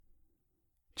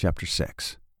Chapter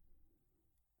 6.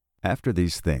 After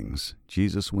these things,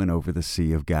 Jesus went over the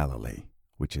Sea of Galilee,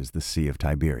 which is the Sea of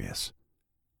Tiberias.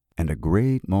 And a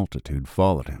great multitude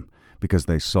followed him, because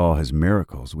they saw his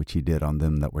miracles which he did on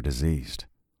them that were diseased.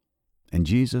 And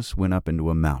Jesus went up into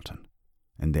a mountain,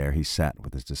 and there he sat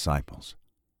with his disciples.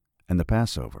 And the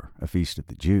Passover, a feast of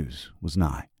the Jews, was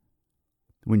nigh.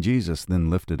 When Jesus then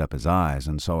lifted up his eyes,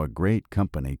 and saw a great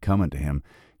company come unto him,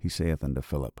 he saith unto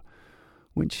Philip,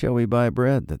 Whence shall we buy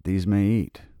bread, that these may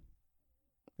eat?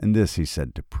 And this he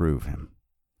said to prove him,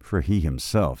 for he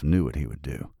himself knew what he would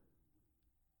do.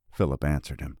 Philip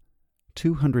answered him,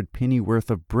 200 pennyworth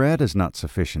of bread is not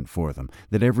sufficient for them,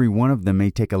 that every one of them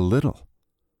may take a little.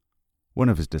 One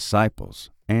of his disciples,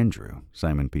 Andrew,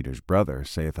 Simon Peter's brother,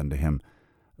 saith unto him,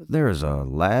 There is a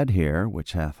lad here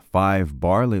which hath 5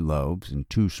 barley loaves and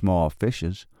 2 small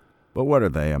fishes, but what are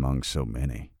they among so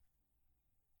many?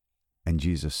 And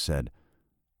Jesus said,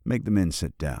 Make the men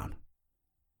sit down.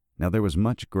 Now there was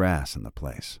much grass in the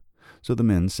place, so the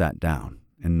men sat down,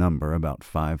 in number about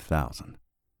 5,000.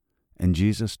 And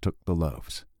Jesus took the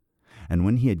loaves, and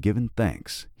when he had given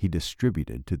thanks, he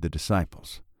distributed to the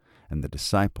disciples, and the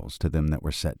disciples to them that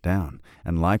were set down,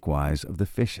 and likewise of the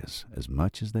fishes, as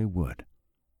much as they would.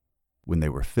 When they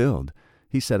were filled,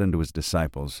 he said unto his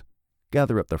disciples,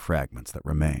 Gather up the fragments that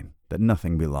remain, that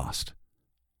nothing be lost.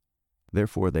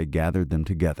 Therefore they gathered them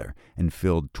together, and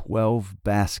filled 12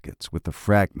 baskets with the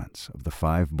fragments of the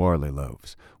 5 barley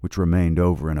loaves, which remained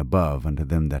over and above unto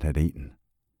them that had eaten.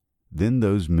 Then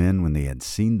those men, when they had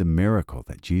seen the miracle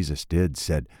that Jesus did,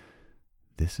 said,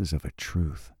 This is of a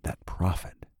truth that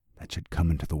prophet that should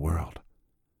come into the world.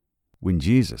 When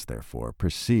Jesus, therefore,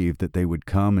 perceived that they would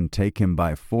come and take him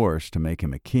by force to make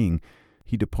him a king,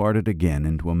 he departed again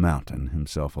into a mountain,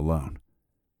 himself alone.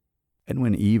 And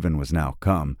when even was now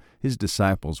come, his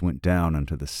disciples went down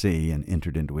unto the sea, and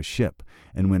entered into a ship,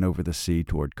 and went over the sea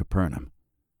toward Capernaum.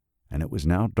 And it was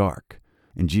now dark,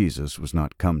 and Jesus was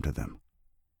not come to them.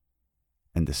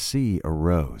 And the sea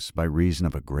arose by reason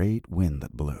of a great wind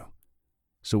that blew.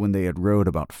 So when they had rowed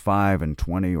about 25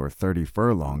 or 30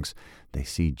 furlongs, they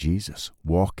see Jesus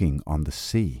walking on the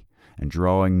sea, and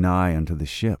drawing nigh unto the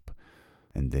ship,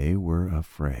 and they were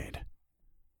afraid.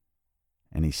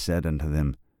 And he said unto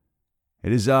them,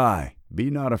 It is I,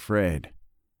 be not afraid.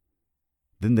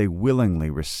 Then they willingly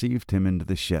received him into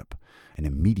the ship, and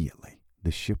immediately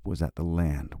the ship was at the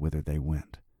land whither they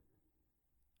went.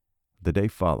 The day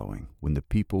following, when the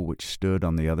people which stood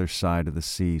on the other side of the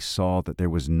sea saw that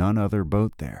there was none other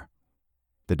boat there,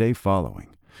 the day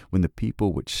following, when the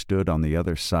people which stood on the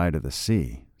other side of the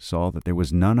sea saw that there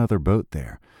was none other boat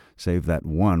there, save that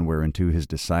one whereinto his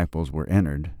disciples were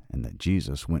entered, and that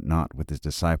Jesus went not with his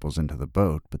disciples into the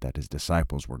boat, but that his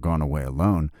disciples were gone away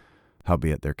alone,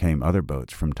 howbeit there came other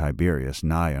boats from Tiberias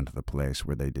nigh unto the place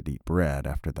where they did eat bread,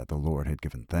 after that the Lord had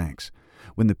given thanks.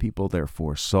 When the people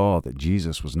therefore saw that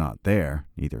Jesus was not there,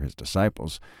 neither his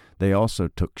disciples, they also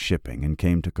took shipping, and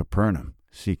came to Capernaum,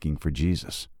 seeking for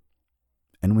Jesus.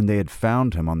 And when they had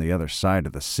found him on the other side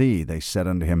of the sea, they said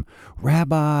unto him,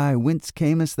 Rabbi, whence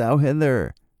camest thou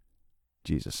hither?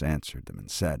 Jesus answered them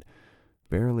and said,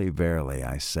 Verily, verily,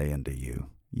 I say unto you,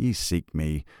 ye seek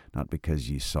me, not because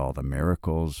ye saw the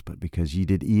miracles, but because ye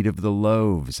did eat of the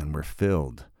loaves, and were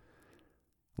filled.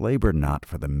 Labor not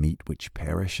for the meat which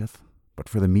perisheth, but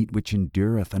for the meat which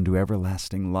endureth unto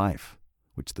everlasting life,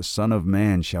 which the Son of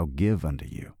Man shall give unto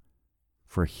you.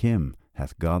 For him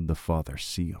hath God the Father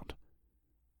sealed.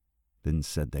 Then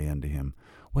said they unto him,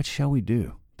 What shall we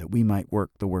do, that we might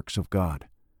work the works of God?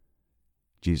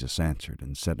 Jesus answered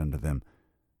and said unto them,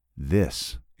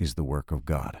 This is the work of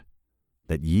God,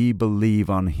 that ye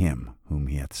believe on him whom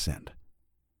he hath sent.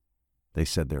 They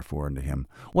said therefore unto him,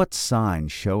 What sign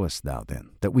showest thou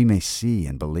then, that we may see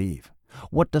and believe?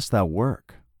 What dost thou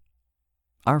work?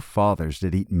 Our fathers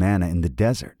did eat manna in the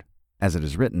desert. As it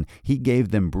is written, He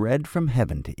gave them bread from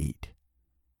heaven to eat.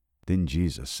 Then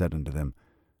Jesus said unto them,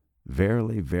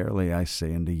 Verily, verily, I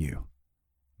say unto you,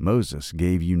 Moses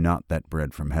gave you not that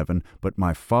bread from heaven, but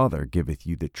my Father giveth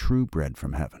you the true bread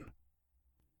from heaven.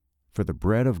 For the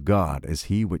bread of God is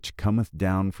he which cometh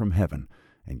down from heaven,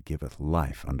 and giveth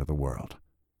life unto the world.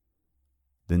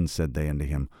 Then said they unto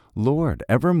him, Lord,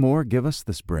 evermore give us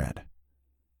this bread.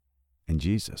 And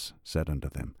Jesus said unto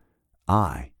them,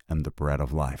 I am the bread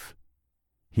of life.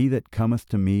 He that cometh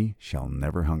to me shall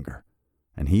never hunger,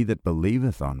 and he that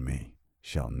believeth on me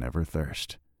shall never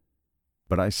thirst.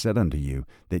 But I said unto you,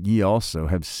 that ye also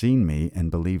have seen me, and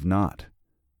believe not.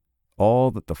 All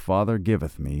that the Father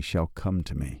giveth me shall come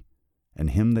to me, and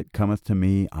him that cometh to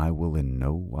me I will in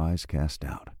no wise cast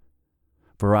out.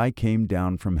 For I came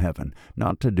down from heaven,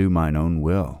 not to do mine own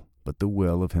will, but the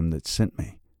will of him that sent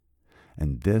me.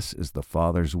 And this is the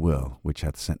Father's will which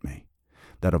hath sent me,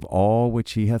 that of all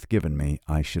which he hath given me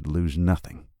I should lose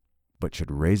nothing, but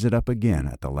should raise it up again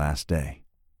at the last day.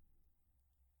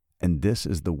 And this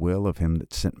is the will of him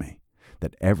that sent me,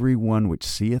 that every one which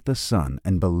seeth the Son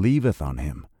and believeth on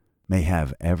him may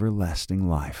have everlasting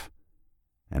life,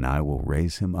 and I will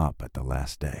raise him up at the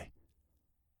last day.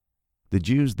 The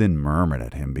Jews then murmured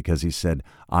at him, because he said,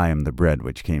 I am the bread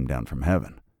which came down from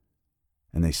heaven.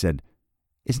 And they said,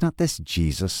 Is not this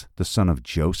Jesus, the son of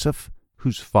Joseph,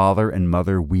 whose father and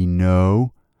mother we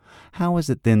know? How is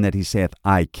it then that he saith,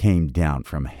 I came down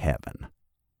from heaven?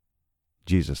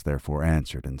 Jesus therefore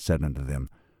answered and said unto them,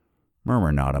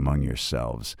 Murmur not among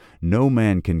yourselves. No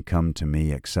man can come to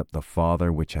me except the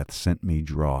Father which hath sent me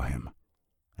draw him,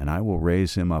 and I will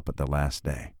raise him up at the last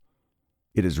day.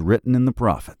 It is written in the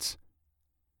prophets,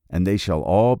 And they shall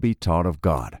all be taught of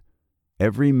God.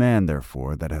 Every man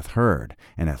therefore that hath heard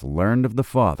and hath learned of the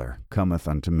Father cometh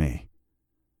unto me.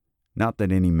 Not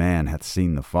that any man hath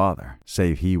seen the Father,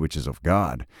 save he which is of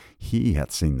God. He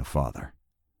hath seen the Father.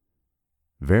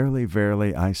 Verily,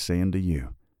 verily, I say unto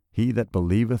you, he that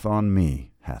believeth on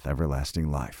me hath everlasting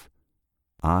life.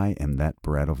 I am that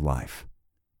bread of life.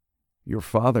 Your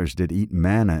fathers did eat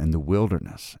manna in the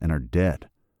wilderness, and are dead.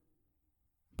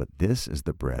 But this is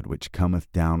the bread which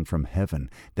cometh down from heaven,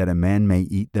 that a man may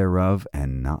eat thereof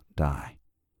and not die.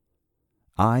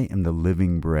 I am the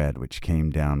living bread which came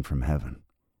down from heaven.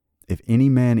 If any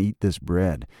man eat this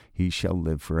bread, he shall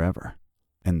live forever.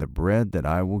 And the bread that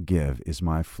I will give is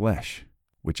my flesh,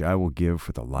 which I will give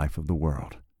for the life of the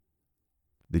world.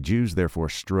 The Jews therefore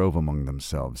strove among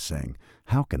themselves, saying,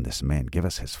 How can this man give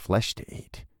us his flesh to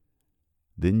eat?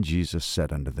 Then Jesus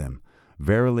said unto them,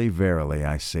 Verily, verily,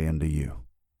 I say unto you,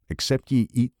 except ye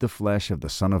eat the flesh of the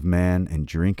Son of Man and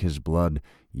drink his blood,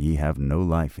 ye have no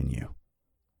life in you.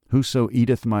 Whoso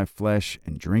eateth my flesh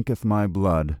and drinketh my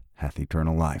blood hath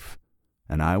eternal life,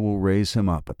 and I will raise him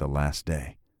up at the last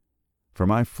day. For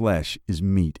my flesh is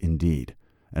meat indeed,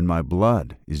 and my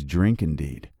blood is drink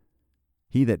indeed.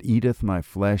 He that eateth my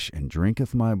flesh and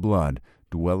drinketh my blood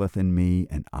dwelleth in me,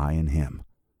 and I in him.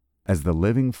 As the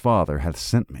living Father hath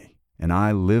sent me, and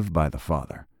I live by the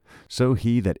Father, so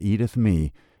he that eateth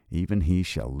me, even he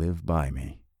shall live by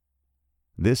me.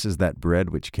 This is that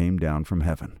bread which came down from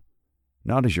heaven.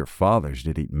 Not as your fathers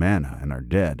did eat manna and are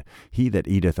dead. He that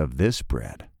eateth of this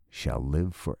bread shall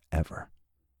live forever.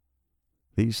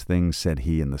 These things said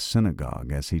he in the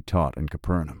synagogue as he taught in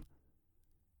Capernaum.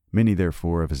 Many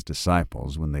therefore of his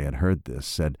disciples, when they had heard this,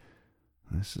 said,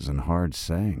 This is an hard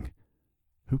saying.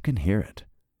 Who can hear it?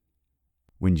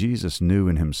 When Jesus knew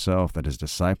in himself that his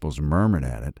disciples murmured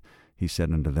at it, he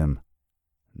said unto them,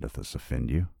 Doth this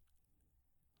offend you?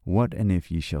 What and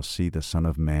if ye shall see the Son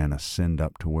of Man ascend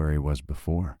up to where he was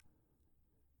before?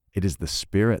 It is the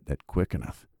Spirit that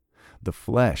quickeneth, the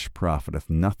flesh profiteth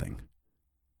nothing.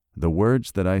 The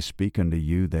words that I speak unto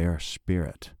you, they are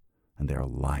spirit, and they are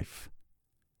life.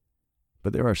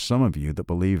 But there are some of you that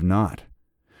believe not.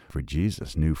 For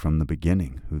Jesus knew from the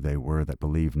beginning who they were that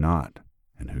believed not,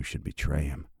 and who should betray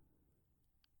him.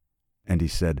 And he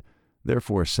said,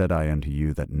 Therefore said I unto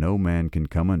you that no man can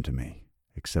come unto me,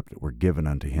 except it were given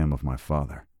unto him of my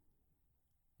Father.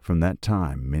 From that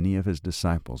time many of his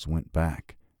disciples went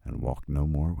back, and walked no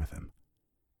more with him.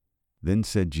 Then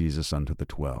said Jesus unto the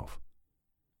 12,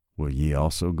 Will ye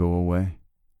also go away?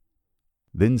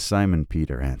 Then Simon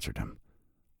Peter answered him,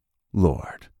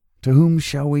 Lord, to whom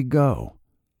shall we go?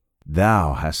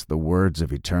 Thou hast the words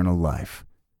of eternal life,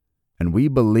 and we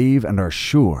believe and are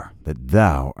sure that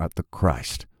thou art the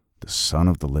Christ, the Son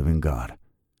of the living God.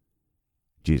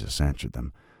 Jesus answered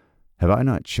them, Have I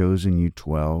not chosen you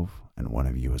 12, and one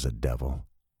of you is a devil?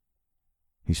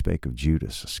 He spake of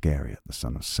Judas Iscariot, the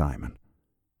son of Simon,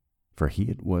 for he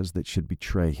it was that should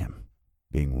betray him,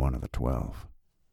 being one of the 12.